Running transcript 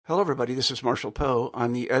Hello, everybody. This is Marshall Poe.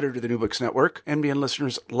 I'm the editor of the New Books Network. NBN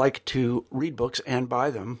listeners like to read books and buy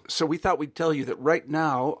them. So we thought we'd tell you that right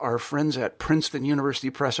now, our friends at Princeton University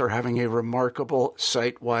Press are having a remarkable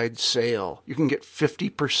site-wide sale. You can get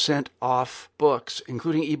 50% off books,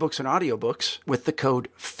 including ebooks and audiobooks, with the code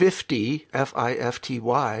 50,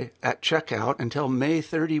 F-I-F-T-Y, at checkout until May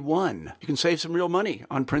 31. You can save some real money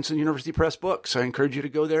on Princeton University Press books. I encourage you to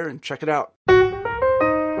go there and check it out.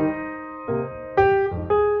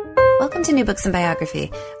 Welcome to New Books and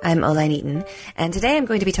Biography. I'm Oline Eaton, and today I'm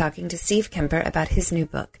going to be talking to Steve Kemper about his new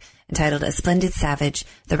book, entitled A Splendid Savage,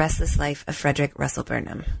 The Restless Life of Frederick Russell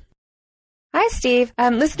Burnham. Hi, Steve.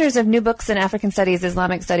 Listeners of New Books in African Studies,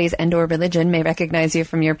 Islamic Studies, and/or Religion may recognize you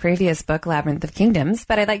from your previous book, Labyrinth of Kingdoms,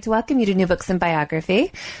 but I'd like to welcome you to New Books and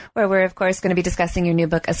Biography, where we're, of course, going to be discussing your new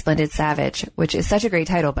book, A Splendid Savage, which is such a great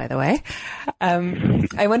title, by the way.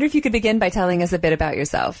 I wonder if you could begin by telling us a bit about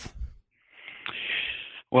yourself.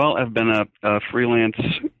 Well, I've been a freelance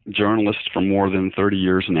journalist for more than 30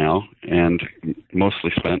 years now, and mostly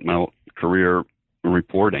spent my career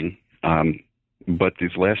reporting. But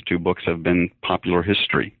these last two books have been popular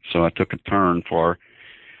history. So I took a turn for,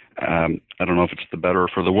 I don't know if it's the better or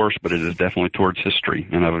for the worse, but it is definitely towards history,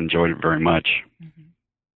 and I've enjoyed it very much.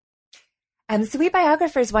 So we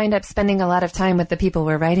biographers wind up spending a lot of time with the people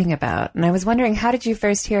we're writing about. And I was wondering, how did you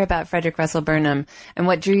first hear about Frederick Russell Burnham, and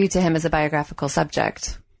what drew you to him as a biographical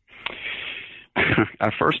subject?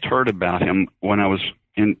 I first heard about him when I was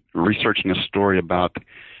researching a story about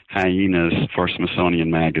hyenas for Smithsonian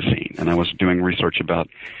Magazine. And I was doing research about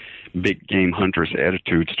big game hunters'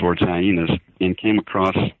 attitudes towards hyenas, and came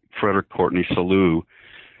across Frederick Courtenay Selous.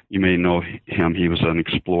 You may know him. He was an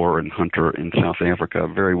explorer and hunter in South Africa,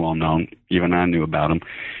 very well known. Even I knew about him.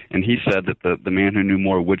 And he said that the man who knew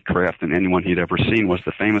more woodcraft than anyone he'd ever seen was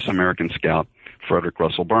the famous American scout, Frederick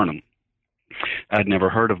Russell Burnham. I'd never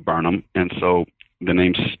heard of Burnham, and so the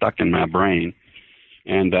name stuck in my brain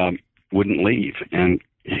and wouldn't leave. And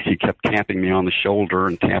he kept tapping me on the shoulder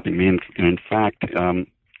and tapping me. And in fact,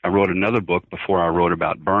 I wrote another book before I wrote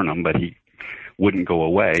about Burnham, but he wouldn't go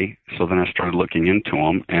away. So then I started looking into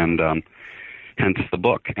him, and hence the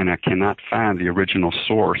book. And I cannot find the original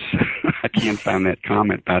source. I can't find that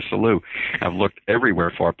comment by Selous. I've looked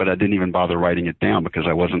everywhere for it, but I didn't even bother writing it down because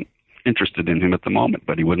I wasn't interested in him at the moment,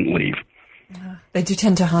 but he wouldn't leave. They do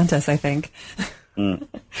tend to haunt us, I think.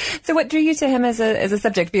 So what drew you to him as a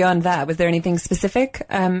subject beyond that? Was there anything specific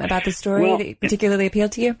about the story that particularly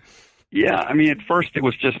appealed to you? Yeah, I mean, at first it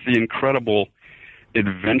was just the incredible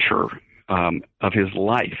adventure of his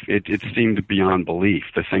life. It seemed beyond belief,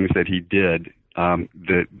 the things that he did,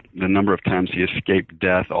 the number of times he escaped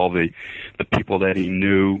death, all the people that he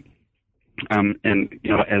knew. And,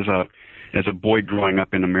 you know, as a boy growing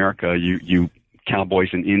up in America, you cowboys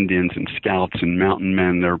and Indians and scouts and mountain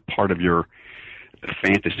men, they're part of your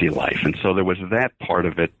fantasy life. And so there was that part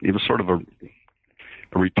of it. It was sort of a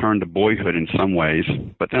return to boyhood in some ways.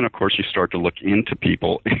 But then, of course, you start to look into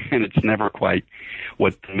people, and it's never quite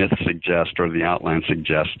what the myths suggest or the outlines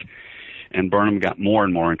suggest. And Burnham got more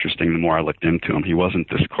and more interesting the more I looked into him. He wasn't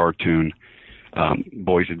this cartoon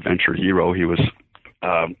boy's adventure hero. He was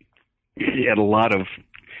he had a lot of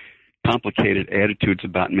complicated attitudes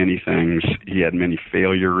about many things. He had many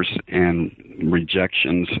failures and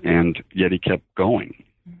rejections, and yet he kept going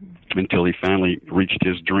until he finally reached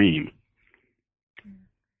his dream.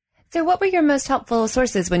 So what were your most helpful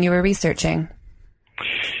sources when you were researching?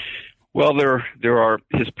 Well, there are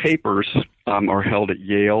his papers are held at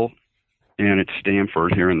Yale and at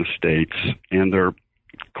Stanford here in the States, and they're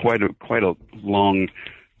quite a long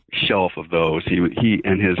shelf of those. He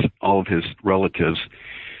and all of his relatives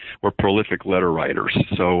were prolific letter writers,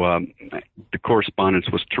 so the correspondence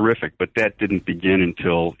was terrific, but that didn't begin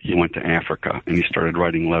until he went to Africa, and he started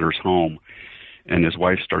writing letters home, and his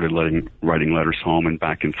wife started writing letters home and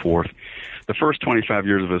back and forth. The first 25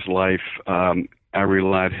 years of his life, I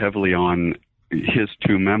relied heavily on his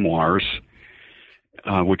two memoirs,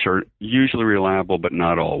 which are usually reliable but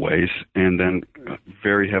not always, and then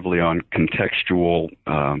very heavily on contextual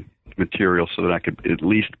material so that I could at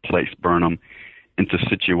least place Burnham into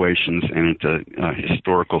situations and into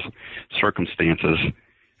historical circumstances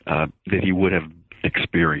that he would have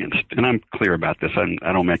experienced. And I'm clear about this.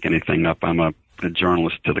 I don't make anything up. I'm a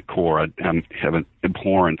journalist to the core. I have an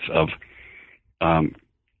abhorrence of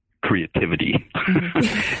creativity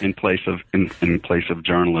in place of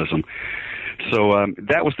journalism. So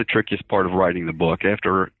that was the trickiest part of writing the book.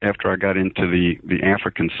 After I got into the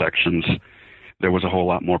African sections, there was a whole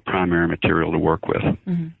lot more primary material to work with.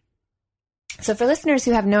 Mm-hmm. So for listeners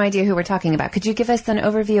who have no idea who we're talking about, could you give us an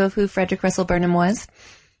overview of who Frederick Russell Burnham was?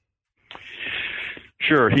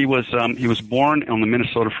 Sure. He was born on the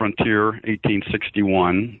Minnesota frontier,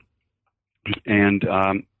 1861, and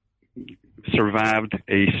survived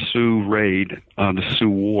a Sioux raid, the Sioux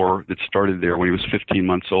War that started there when he was 15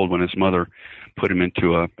 months old, when his mother put him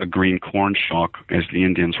into a green corn shock as the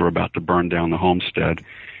Indians were about to burn down the homestead.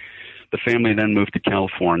 The family then moved to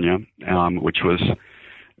California, which was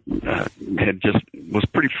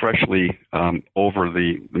pretty freshly over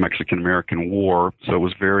the Mexican-American War, so it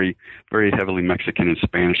was very, very heavily Mexican and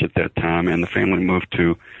Spanish at that time, and the family moved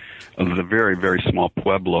to the very, very small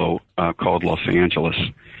pueblo called Los Angeles.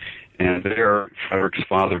 And there, Frederick's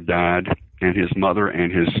father died, and his mother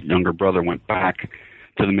and his younger brother went back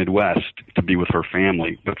to the Midwest to be with her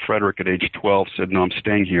family. But Frederick, at age 12, said, "No, I'm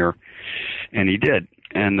staying here," and he did.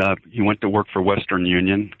 And he went to work for Western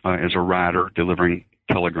Union as a rider, delivering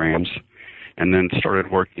telegrams, and then started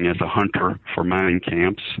working as a hunter for mining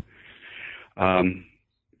camps.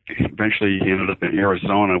 Eventually, he ended up in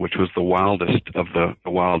Arizona, which was the wildest of the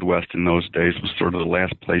Wild West in those days. It was sort of the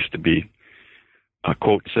last place to be,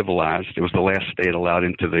 quote, civilized. It was the last state allowed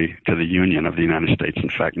into the Union of the United States. In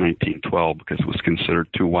fact, 1912, because it was considered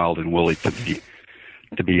too wild and woolly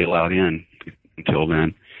to be allowed in until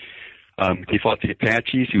then. He fought the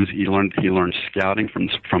Apaches. He learned scouting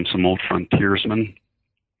from some old frontiersmen.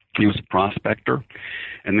 He was a prospector,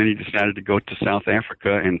 and then he decided to go to South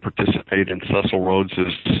Africa and participate in Cecil Rhodes'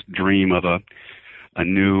 dream of a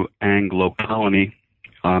new Anglo colony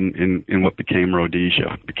in what became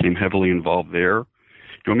Rhodesia. Became heavily involved there. Do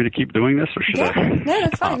you want me to keep doing this, or should I? No,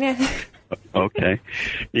 that's fine. Yeah. Okay.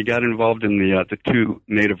 He got involved in the two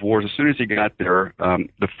native wars. As soon as he got there,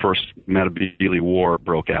 the first Matabele War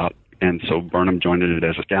broke out, and so Burnham joined it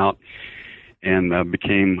as a scout and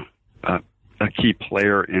became a key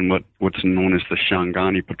player in what's known as the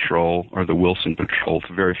Shangani Patrol or the Wilson Patrol.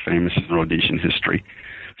 It's very famous in Rhodesian history,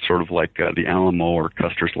 sort of like the Alamo or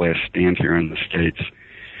Custer's Last Stand here in the States.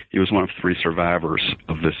 He was one of 3 survivors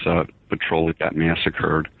of this patrol that got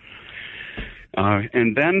massacred.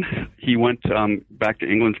 And then he went back to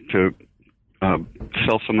England to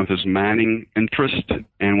sell some of his mining interest.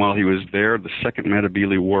 And while he was there, the Second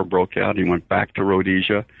Matabele War broke out. He went back to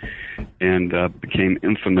Rhodesia and became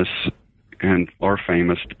infamous or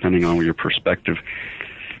famous, depending on your perspective,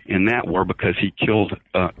 in that war because he killed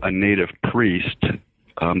a native priest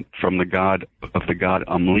from the god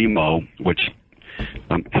Umlimo, which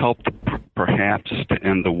helped perhaps to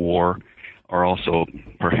end the war, or also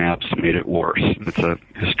perhaps made it worse. It's a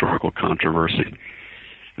historical controversy.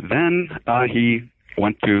 Then he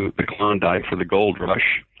went to the Klondike for the gold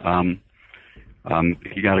rush.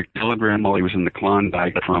 He got a telegram while he was in the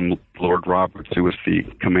Klondike from Lord Roberts, who was the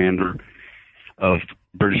commander of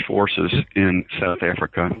British forces in South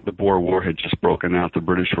Africa. The Boer War had just broken out. The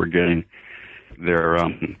British were getting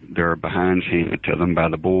their behinds handed to them by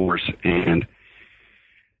the Boers, and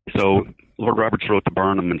so Lord Roberts wrote to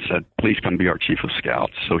Burnham and said, "Please come be our chief of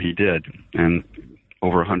scouts." So he did, and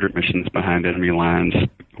over 100 missions behind enemy lines,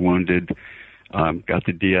 wounded, got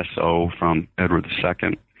the DSO from Edward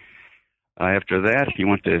II. After that, he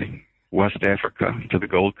went to West Africa, to the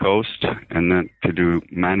Gold Coast, and then to do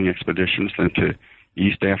mining expeditions, then to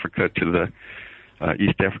East Africa, to the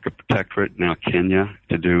East Africa Protectorate, now Kenya,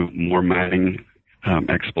 to do more mining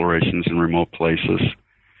explorations in remote places.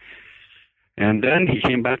 And then he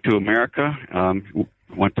came back to America,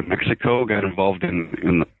 went to Mexico, got involved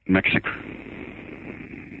in Mexico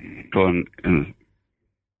and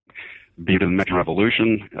beat the Mexican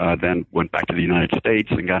Revolution, then went back to the United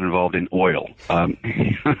States and got involved in oil. I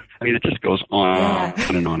mean, it just goes on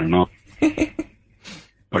and on and on.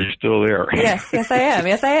 Are you still there? Yes, I am.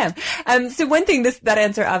 Yes, I am. So one thing that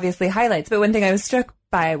answer obviously highlights, but one thing I was struck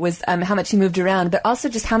by was how much he moved around, but also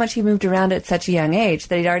just how much he moved around at such a young age,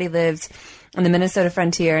 that he'd already lived on the Minnesota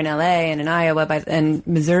frontier in LA and in Iowa and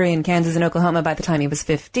Missouri and Kansas and Oklahoma by the time he was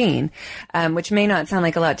 15, which may not sound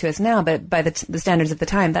like a lot to us now, but by the standards of the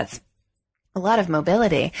time, that's a lot of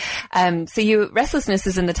mobility. So restlessness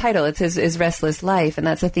is in the title. It's his restless life, and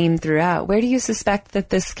that's a theme throughout. Where do you suspect that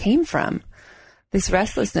this came from? This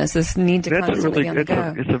restlessness, this need to constantly be on the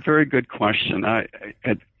go. It's a very good question. I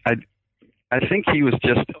think he was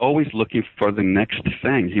just always looking for the next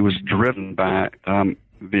thing. He was driven by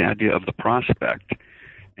the idea of the prospect,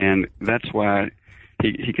 and that's why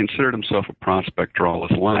he considered himself a prospector all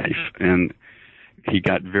his life. And he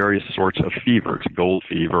got various sorts of fevers, gold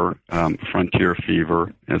fever, frontier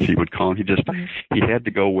fever, as he would call it. He had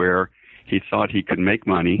to go where he thought he could make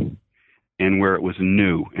money and where it was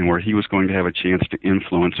new and where he was going to have a chance to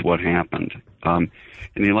influence what happened. And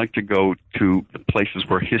he liked to go to the places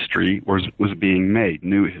where history was being made,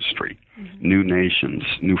 new history, new nations,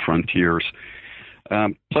 new frontiers.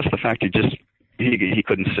 Plus the fact he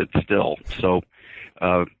couldn't sit still. So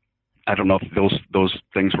I don't know if those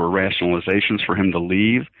things were rationalizations for him to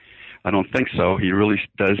leave. I don't think so. He really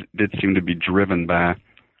did seem to be driven by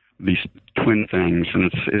these twin things,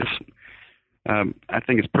 and I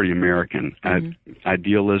think it's pretty American.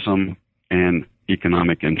 Idealism and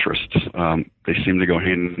economic interests. They seem to go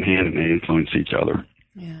hand in hand, and they influence each other.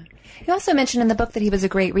 Yeah. You also mentioned in the book that he was a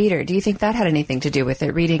great reader. Do you think that had anything to do with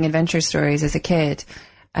it, reading adventure stories as a kid,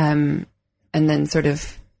 and then sort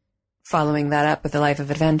of following that up with a life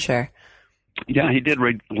of adventure? Yeah, he did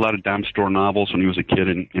read a lot of dime store novels when he was a kid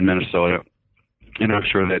in Minnesota, and I'm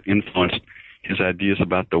sure that influenced his ideas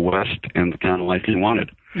about the West and the kind of life he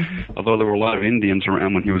wanted. Mm-hmm. Although there were a lot of Indians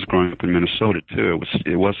around when he was growing up in Minnesota too,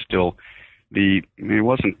 it was still it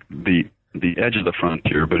wasn't the edge of the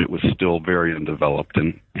frontier, but it was still very undeveloped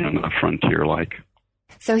and frontier-like.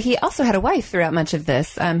 So he also had a wife throughout much of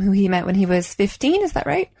this, who he met when he was 15. Is that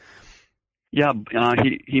right? Yeah,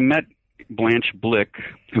 he met Blanche Blick,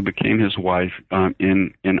 who became his wife,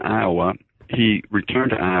 in Iowa. He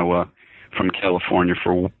returned to Iowa from California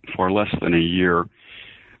for less than a year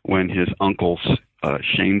when his uncles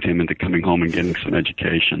shamed him into coming home and getting some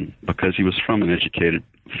education because he was from an educated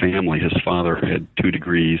family. His father had 2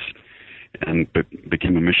 degrees and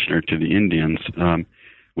became a missionary to the Indians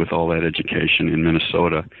with all that education in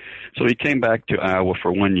Minnesota. So he came back to Iowa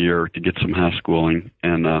for 1 year to get some high schooling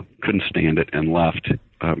and couldn't stand it and left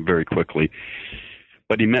very quickly.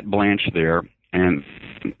 But he met Blanche there, and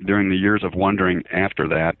during the years of wandering after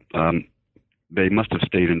that, they must have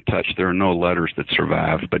stayed in touch. There are no letters that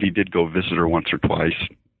survive, but he did go visit her once or twice.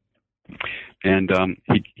 And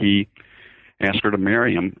he asked her to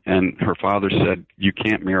marry him, and her father said, "You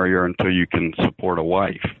can't marry her until you can support a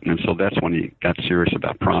wife." And so that's when he got serious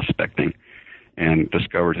about prospecting and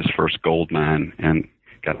discovered his first gold mine and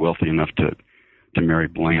got wealthy enough to marry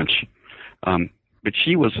Blanche. But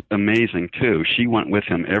she was amazing, too. She went with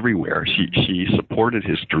him everywhere. She supported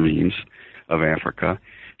his dreams of Africa.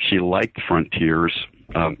 She liked frontiers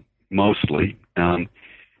mostly, and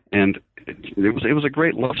it was a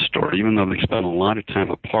great love story, even though they spent a lot of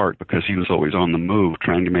time apart because he was always on the move,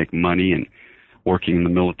 trying to make money and working in the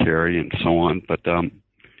military and so on. But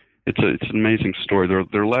it's an amazing story.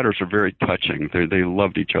 Their letters are very touching. They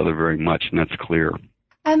loved each other very much, and that's clear.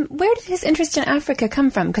 Where did his interest in Africa come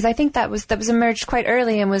from? Because I think that was emerged quite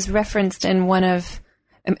early and was referenced in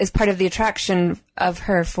as part of the attraction of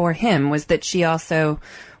her for him, was that she also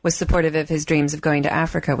was supportive of his dreams of going to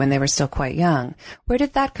Africa when they were still quite young. Where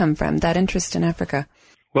did that come from, that interest in Africa?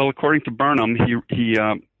 Well, according to Burnham,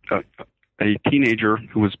 a teenager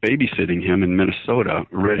who was babysitting him in Minnesota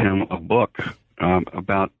read him a book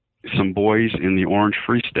about some boys in the Orange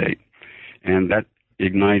Free State, and that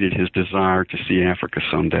ignited his desire to see Africa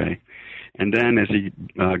someday. And then as he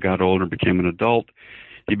got older and became an adult,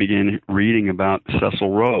 he began reading about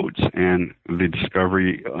Cecil Rhodes and the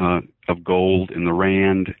discovery of gold in the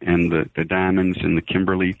Rand and the diamonds in the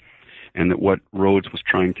Kimberley, and what Rhodes was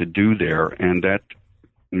trying to do there. And that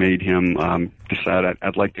made him decide,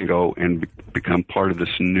 I'd like to go and become part of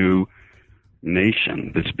this new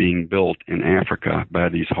nation that's being built in Africa by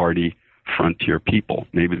these hardy frontier people.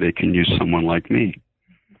 Maybe they can use someone like me.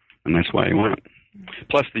 And that's why he went.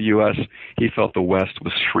 Plus the U.S., he felt the West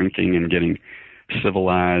was shrinking and getting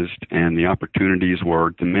civilized, and the opportunities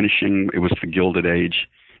were diminishing. It was the Gilded Age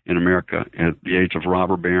in America, at the age of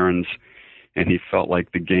robber barons, and he felt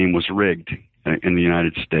like the game was rigged in the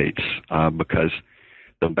United States because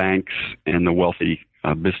the banks and the wealthy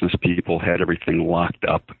business people had everything locked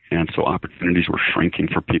up, and so opportunities were shrinking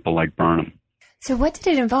for people like Burnham. So what did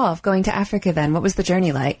it involve, going to Africa then? What was the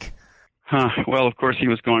journey like? Well, of course, he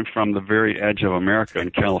was going from the very edge of America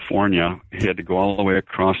in California. He had to go all the way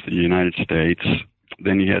across the United States.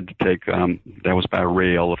 Then he had to take, that was by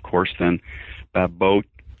rail, of course, then by boat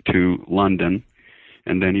to London.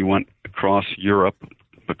 And then he went across Europe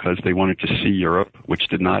because they wanted to see Europe, which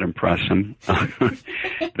did not impress him.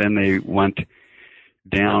 Then they went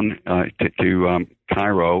down to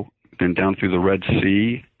Cairo, then down through the Red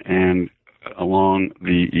Sea and along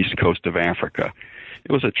the east coast of Africa.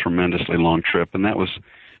 It was a tremendously long trip, and that was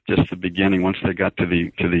just the beginning. Once they got to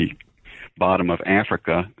the bottom of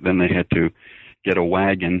Africa, then they had to get a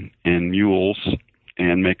wagon and mules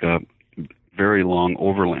and make a very long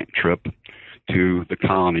overland trip to the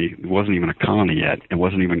colony. It wasn't even a colony yet. It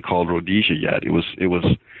wasn't even called Rhodesia yet. It was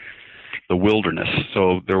the wilderness.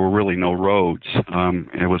 So there were really no roads.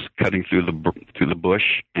 It was cutting through the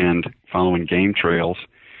bush and following game trails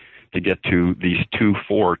to get to these 2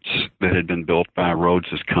 forts that had been built by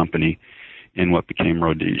Rhodes's company in what became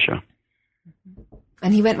Rhodesia.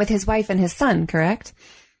 And he went with his wife and his son, correct?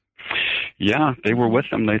 Yeah, they were with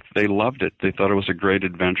him. They loved it. They thought it was a great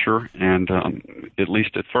adventure, and at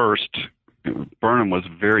least at first, Burnham was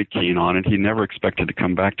very keen on it. He never expected to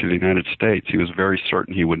come back to the United States. He was very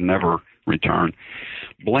certain he would never return.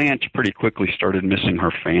 Blanche pretty quickly started missing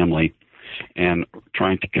her family and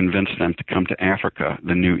trying to convince them to come to Africa,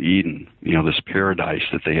 the New Eden, this paradise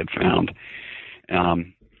that they had found.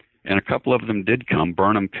 And a couple of them did come.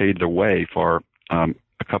 Burnham paid the way for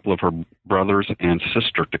a couple of her brothers and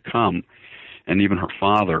sister to come, and even her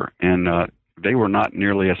father. And they were not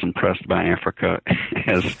nearly as impressed by Africa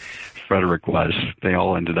as Frederick was. They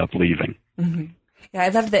all ended up leaving. Mm-hmm. Yeah, I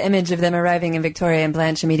loved the image of them arriving in Victoria and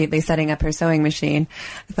Blanche immediately setting up her sewing machine.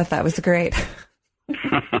 I thought that was great.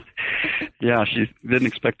 Yeah, she didn't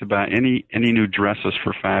expect to buy any new dresses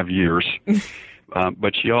for 5 years.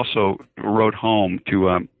 But she also wrote home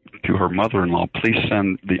to her mother-in-law, please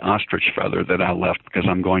send the ostrich feather that I left because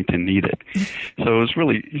I'm going to need it. So it was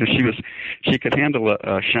really, she could handle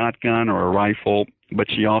a shotgun or a rifle, but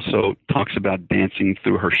she also talks about dancing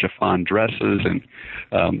through her chiffon dresses, and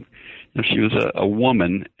she was a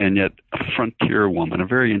woman and yet a frontier woman, a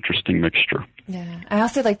very interesting mixture. Yeah, I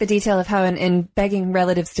also like the detail of how in begging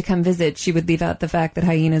relatives to come visit, she would leave out the fact that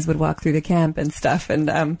hyenas would walk through the camp and stuff,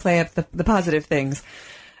 and play up the positive things,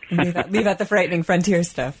 and leave out the frightening frontier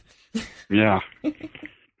stuff. Yeah,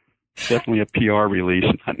 definitely a PR release,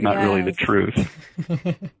 not really the truth.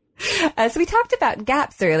 So we talked about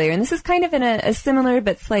gaps earlier, and this is kind of in a similar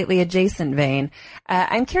but slightly adjacent vein.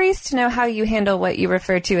 I'm curious to know how you handle what you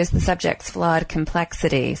refer to as the subject's flawed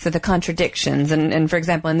complexity, so the contradictions, and for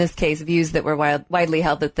example, in this case, views that were widely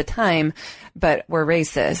held at the time but were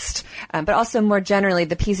racist, but also more generally,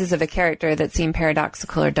 the pieces of a character that seem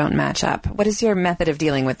paradoxical or don't match up. What is your method of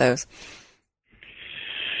dealing with those?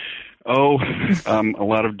 A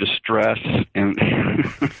lot of distress and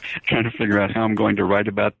trying to figure out how I'm going to write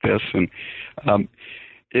about this. And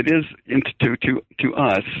it is, to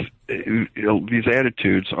us, these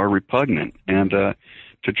attitudes are repugnant. And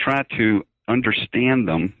to try to understand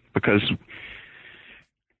them, because,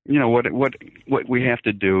 what we have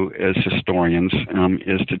to do as historians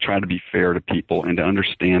is to try to be fair to people and to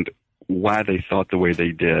understand why they thought the way they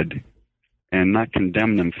did, and not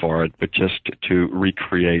condemn them for it, but just to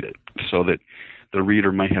recreate it so that the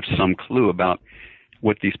reader may have some clue about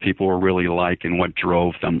what these people were really like and what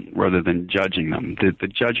drove them, rather than judging them. The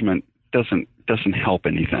judgment doesn't help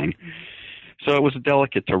anything. So it was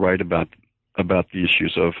delicate to write about the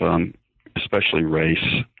issues of especially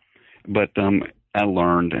race. But I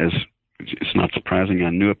learned, as it's not surprising I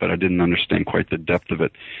knew it, but I didn't understand quite the depth of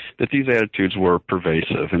it, that these attitudes were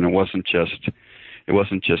pervasive, and it wasn't just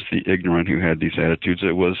the ignorant who had these attitudes.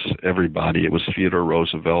 It was everybody. It was Theodore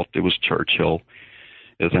Roosevelt. It was Churchill.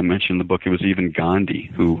 As I mentioned in the book, it was even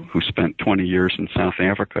Gandhi, who spent 20 years in South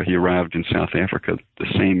Africa. He arrived in South Africa the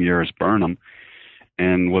same year as Burnham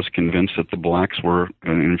and was convinced that the blacks were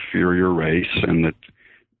an inferior race and that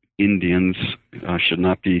Indians should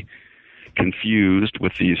not be confused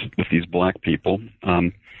with these black people.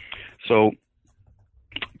 So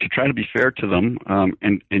to try to be fair to them,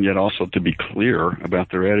 and yet also to be clear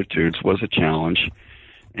about their attitudes was a challenge.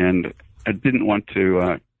 And I didn't want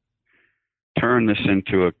to turn this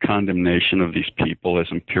into a condemnation of these people as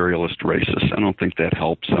imperialist racists. I don't think that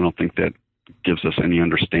helps. I don't think that gives us any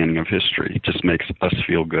understanding of history. It just makes us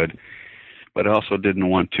feel good. But I also didn't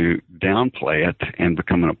want to downplay it and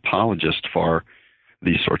become an apologist for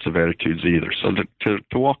these sorts of attitudes either. So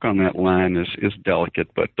to walk on that line is delicate,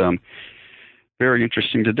 but very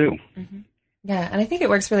interesting to do. Mm-hmm. Yeah, and I think it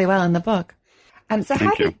works really well in the book. So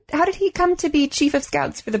how did he come to be chief of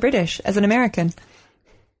scouts for the British as an American?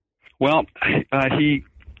 Well, he,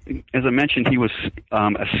 as I mentioned, he was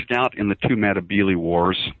a scout in the two Matabele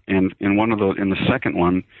Wars, and in the second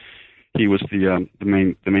one, he was the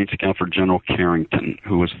main scout for General Carrington,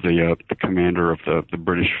 who was the commander of the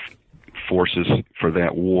British forces for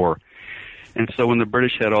that war. And so when the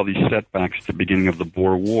British had all these setbacks at the beginning of the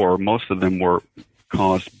Boer War, most of them were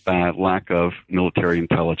caused by lack of military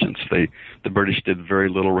intelligence. The British did very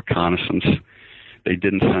little reconnaissance. They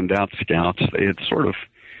didn't send out scouts. They had sort of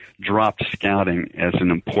dropped scouting as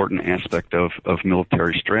an important aspect of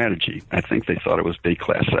military strategy. I think they thought it was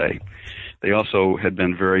déclassé. They also had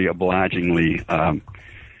been very obligingly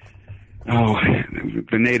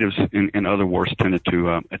the natives in other wars tended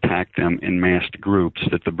to attack them in massed groups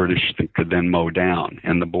that the British could then mow down,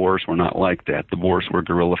 and the Boers were not like that. The Boers were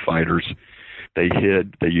guerrilla fighters. They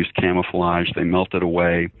hid, they used camouflage, they melted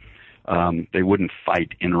away. They wouldn't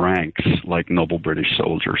fight in ranks like noble British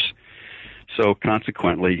soldiers. So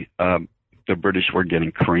consequently, the British were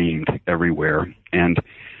getting creamed everywhere. And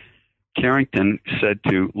Carrington said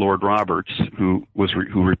to Lord Roberts, who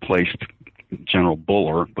replaced General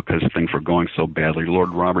Buller because things were going so badly, Lord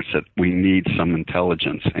Roberts said, "We need some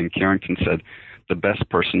intelligence." And Carrington said, "The best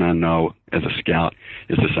person I know as a scout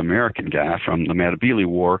is this American guy from the Matabele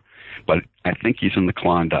War, but I think he's in the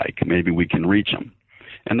Klondike. Maybe we can reach him."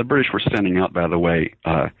 And the British were sending out, by the way,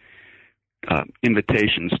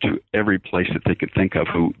 invitations to every place that they could think of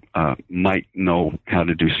who might know how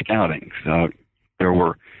to do scouting. There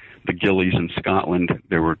were the Gillies in Scotland.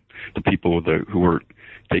 There were the people who were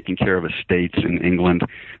taking care of estates in England.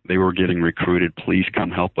 They were getting recruited. "Please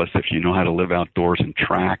come help us. If you know how to live outdoors and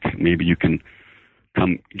track, maybe you can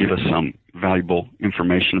come give us some valuable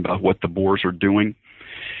information about what the Boers are doing."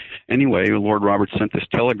 Anyway, Lord Roberts sent this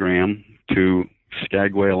telegram to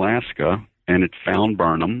Skagway, Alaska, and it found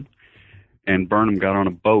Burnham. And Burnham got on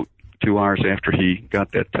a boat 2 hours after he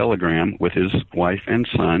got that telegram with his wife and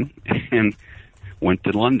son and went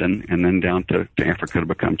to London and then down to Africa to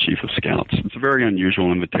become Chief of Scouts. It's a very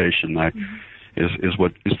unusual invitation. Is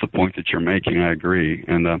the point that you're making. I agree.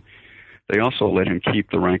 And they also let him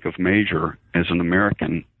keep the rank of major as an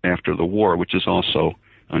American after the war, which is also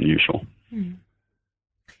unusual.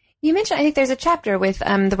 You mentioned, I think there's a chapter with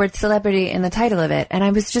the word celebrity in the title of it, and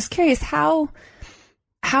I was just curious, how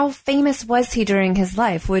famous was he during his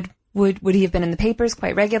life? Would he have been in the papers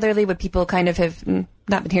quite regularly? Would people kind of have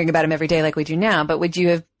not been hearing about him every day like we do now, but would you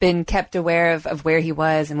have been kept aware of where he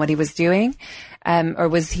was and what he was doing? Or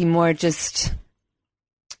was he more just,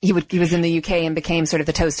 he was in the UK and became sort of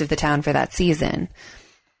the toast of the town for that season?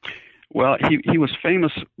 Well, he was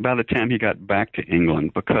famous by the time he got back to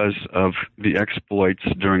England because of the exploits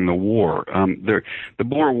during the war. The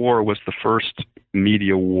Boer War was the first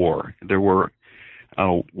media war. There were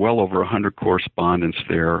well over 100 correspondents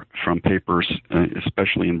there from papers,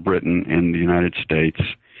 especially in Britain and the United States,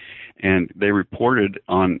 and they reported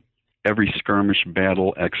on every skirmish,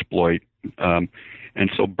 battle, exploit,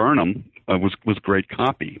 and so Burnham was great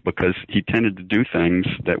copy because he tended to do things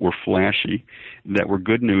that were flashy, that were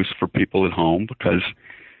good news for people at home because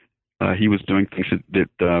he was doing things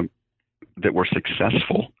that were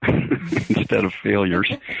successful instead of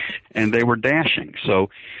failures, and they were dashing. So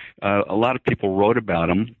a lot of people wrote about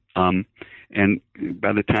him, and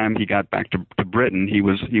by the time he got back to Britain, he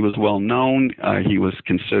was well known. He was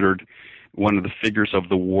considered one of the figures of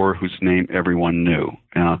the war whose name everyone knew.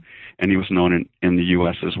 And he was known in the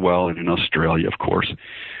U.S. as well, and in Australia, of course.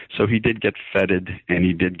 So he did get feted, and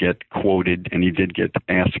he did get quoted, and he did get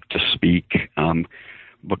asked to speak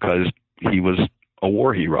because he was a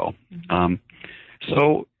war hero.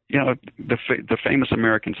 So, the famous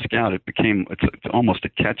American Scout, it's almost a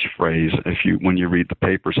catchphrase when you read the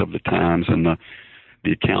papers of the times and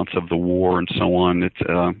the accounts of the war and so on.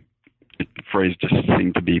 The phrase just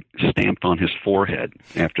seemed to be stamped on his forehead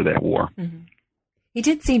after that war. Mm-hmm. He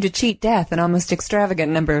did seem to cheat death an almost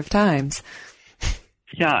extravagant number of times.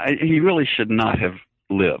 Yeah, he really should not have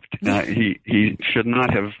lived. He should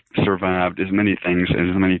not have survived as many things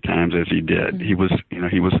as many times as he did. Mm-hmm.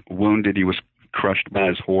 He was wounded. He was crushed by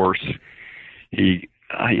his horse.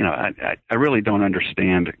 I really don't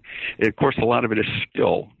understand. Of course, a lot of it is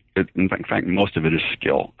skill. In fact, most of it is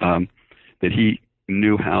skill. That he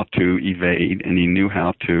knew how to evade, and he knew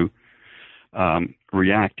how to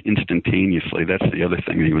react instantaneously. That's the other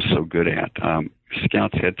thing that he was so good at.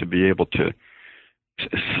 Scouts had to be able to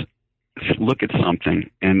look at something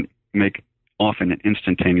and make often an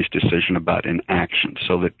instantaneous decision about an action,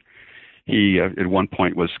 so that he at one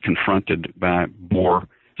point was confronted by Boer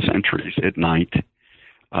sentries at night,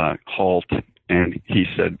 halt, and he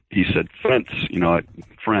said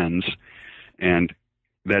friends, and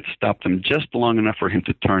that stopped them just long enough for him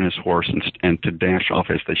to turn his horse and to dash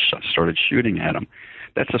off as they started shooting at him.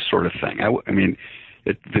 That's the sort of thing.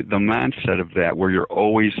 The mindset of that, where you're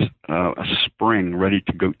always a spring ready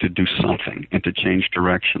to go to do something and to change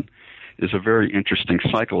direction, is a very interesting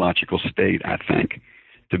psychological state, I think,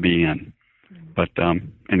 to be in. But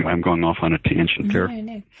anyway, I'm going off on a tangent there.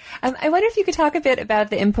 No. I wonder if you could talk a bit about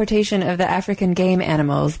the importation of the African game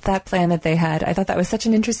animals, that plan that they had. I thought that was such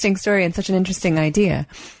an interesting story and such an interesting idea.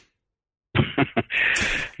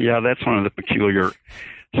 Yeah, that's one of the peculiar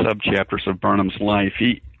subchapters of Burnham's life.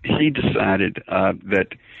 He decided that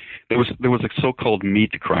there was a so-called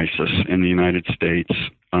meat crisis in the United States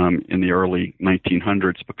in the early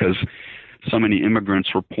 1900s because so many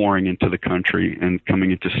immigrants were pouring into the country and coming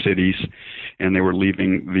into cities, and they were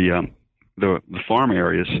leaving the farm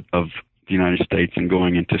areas of the United States and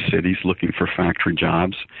going into cities looking for factory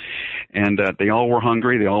jobs. And they all were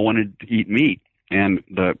hungry. They all wanted to eat meat. And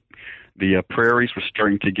the prairies were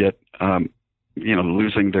starting to get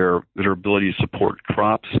losing their ability to support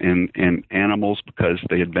crops and animals because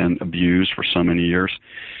they had been abused for so many years.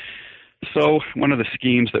 So one of the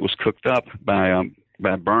schemes that was cooked up by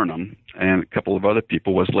Burnham and a couple of other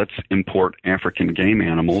people was, let's import African game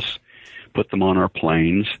animals, put them on our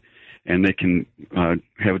planes, and they can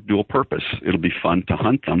have a dual purpose. It'll be fun to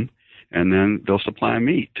hunt them, and then they'll supply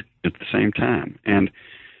meat at the same time. And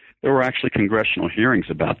there were actually congressional hearings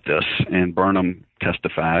about this, and Burnham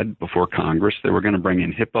testified before Congress. They were going to bring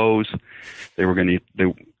in hippos. They were going to eat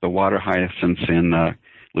the water hyacinths in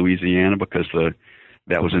Louisiana because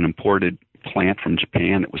that was an imported plant from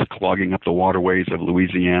Japan. It was clogging up the waterways of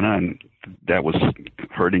Louisiana, and that was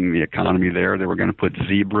hurting the economy there. They were going to put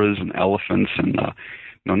zebras and elephants and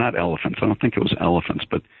no, not elephants. I don't think it was elephants,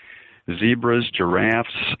 but zebras,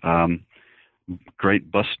 giraffes,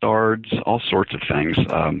 great bustards, all sorts of things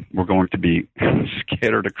were going to be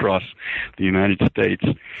scattered across the United States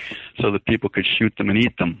so that people could shoot them and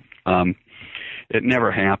eat them. It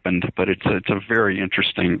never happened, but it's a very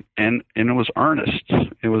interesting, and it was earnest.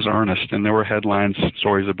 It was earnest, and there were headlines,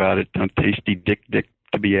 stories about it, tasty dick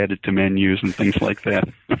to be added to menus and things like that.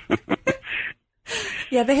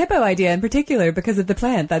 Yeah, the hippo idea in particular, because of the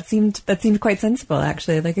plant, that seemed quite sensible,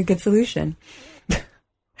 actually, like a good solution.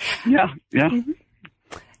 Yeah. Mm-hmm.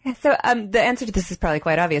 So the answer to this is probably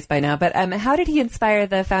quite obvious by now, but how did he inspire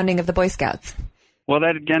the founding of the Boy Scouts? Well,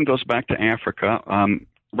 that again goes back to Africa.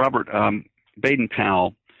 Robert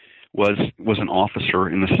Baden-Powell was an officer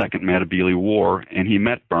in the Second Matabele War, and he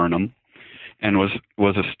met Burnham and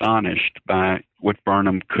was astonished by what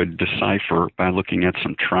Burnham could decipher by looking at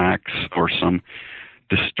some tracks or some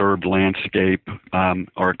disturbed landscape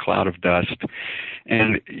or a cloud of dust.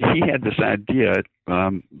 And he had this idea,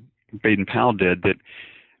 Baden-Powell did,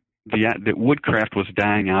 that woodcraft was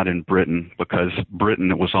dying out in Britain because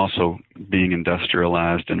Britain was also being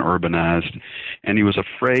industrialized and urbanized, and he was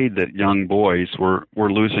afraid that young boys were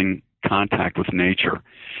losing contact with nature,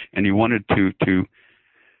 and he wanted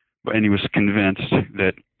and he was convinced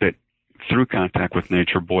that through contact with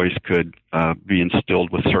nature, boys could be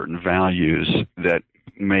instilled with certain values that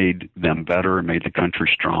made them better, made the country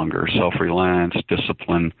stronger: self-reliance,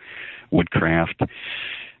 discipline, woodcraft.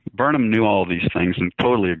 Burnham knew all of these things and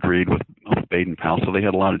totally agreed with Baden-Powell, so they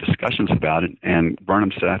had a lot of discussions about it. And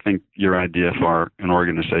Burnham said, I think your idea for an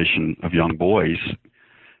organization of young boys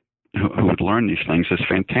who would learn these things is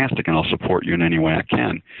fantastic, and I'll support you in any way I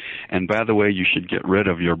can. And by the way, you should get rid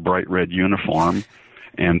of your bright red uniform,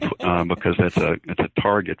 and because it's a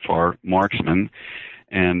target for marksmen.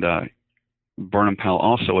 And Burnham-Powell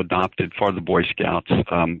also adopted for the Boy Scouts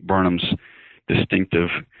Burnham's distinctive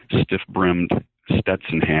stiff-brimmed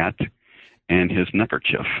Stetson hat and his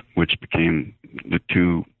neckerchief, which became the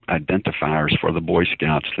two identifiers for the Boy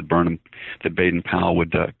Scouts that Baden-Powell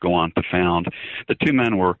would go on to found. The two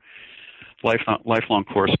men were lifelong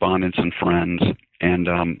correspondents and friends,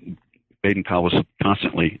 and Baden-Powell was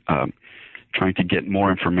constantly trying to get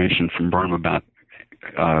more information from Burnham about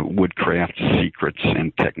woodcraft secrets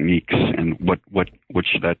and techniques, and what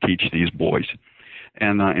should I teach these boys.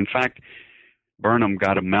 And in fact, Burnham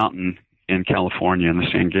got a mountain in California in the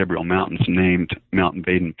San Gabriel Mountains named Mount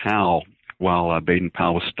Baden-Powell while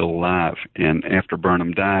Baden-Powell was still alive. And after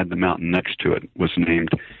Burnham died, the mountain next to it was named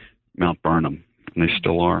Mount Burnham, and they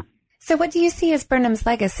still are. So what do you see as Burnham's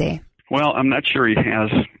legacy? Well, I'm not sure he has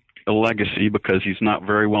a legacy because he's not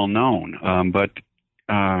very well known. But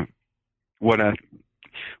what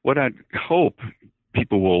I hope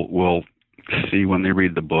people will see when they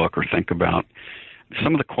read the book or think about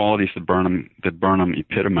some of the qualities that Burnham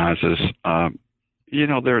epitomizes,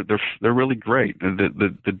 they're really great.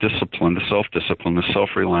 The discipline, the self-discipline, the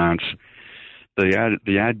self-reliance,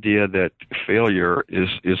 the idea that failure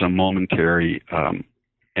is a momentary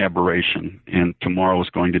aberration and tomorrow is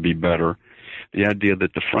going to be better. The idea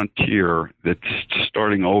that the frontier, that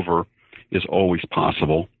starting over is always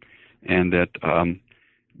possible, and that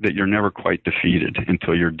you're never quite defeated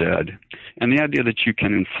until you're dead. And the idea that you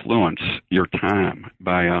can influence your time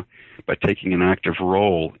by taking an active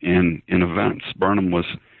role in events. Burnham was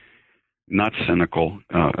not cynical.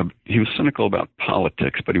 He was cynical about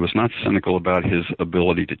politics, but he was not cynical about his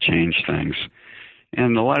ability to change things.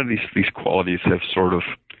 And a lot of these qualities have sort of,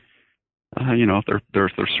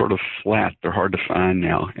 they're sort of flat. They're hard to find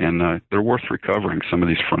now, and they're worth recovering, some of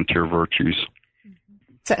these frontier virtues.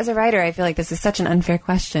 So as a writer, I feel like this is such an unfair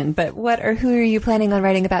question, but what or who are you planning on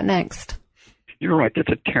writing about next? You're right. That's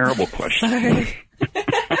a terrible question. Sorry.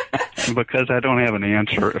 Because I don't have an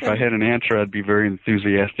answer. If I had an answer, I'd be very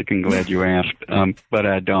enthusiastic and glad you asked. But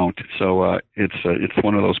I don't. So it's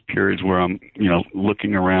one of those periods where I'm,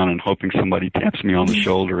 looking around and hoping somebody taps me on the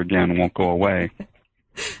shoulder again and won't go away.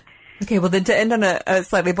 Okay, well then to end on a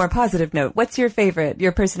slightly more positive note, what's your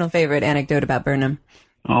personal favorite anecdote about Burnham?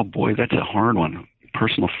 Oh boy, that's a hard one.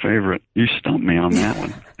 Personal favorite. You stumped me on that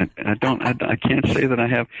one. I can't say that I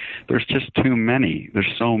have. There's just too many.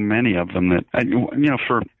 There's so many of them that,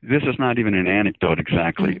 this is not even an anecdote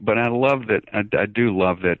exactly, but I do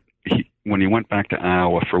love that when he went back to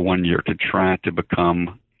Iowa for 1 year to try to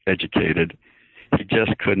become educated, he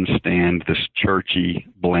just couldn't stand this churchy,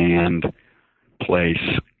 bland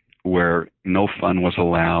place where no fun was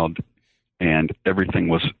allowed and everything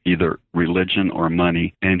was either religion or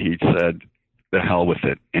money. And he said, the hell with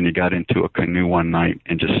it. And he got into a canoe one night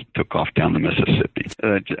and just took off down the Mississippi.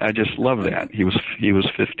 I just love that. He was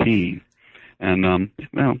 15. And, and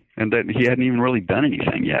that he hadn't even really done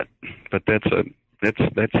anything yet. But that's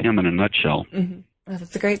him in a nutshell. Mm-hmm. Well,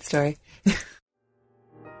 that's a great story.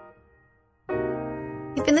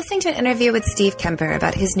 You've been listening to an interview with Steve Kemper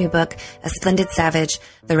about his new book, A Splendid Savage,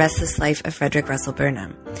 The Restless Life of Frederick Russell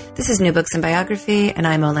Burnham. This is New Books in Biography, and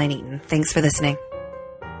I'm Oline Eaton. Thanks for listening.